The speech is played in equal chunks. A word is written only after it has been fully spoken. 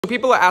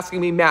People are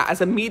asking me, Matt,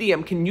 as a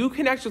medium, can you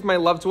connect with my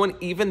loved one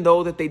even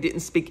though that they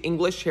didn't speak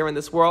English here in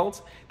this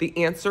world?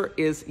 The answer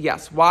is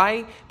yes.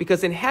 Why?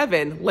 Because in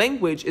heaven,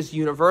 language is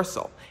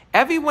universal.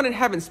 Everyone in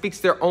heaven speaks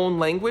their own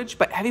language,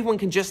 but everyone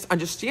can just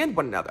understand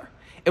one another.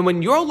 And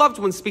when your loved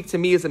ones speak to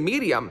me as a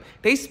medium,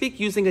 they speak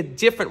using a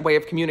different way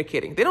of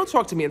communicating. They don't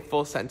talk to me in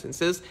full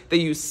sentences. They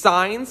use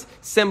signs,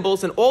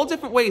 symbols, and all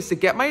different ways to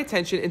get my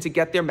attention and to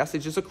get their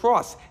messages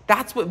across.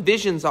 That's what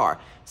visions are.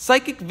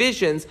 Psychic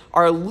visions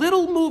are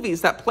little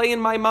movies that play in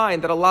my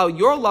mind that allow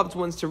your loved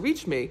ones to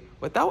reach me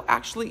without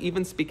actually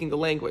even speaking the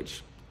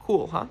language.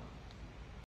 Cool, huh?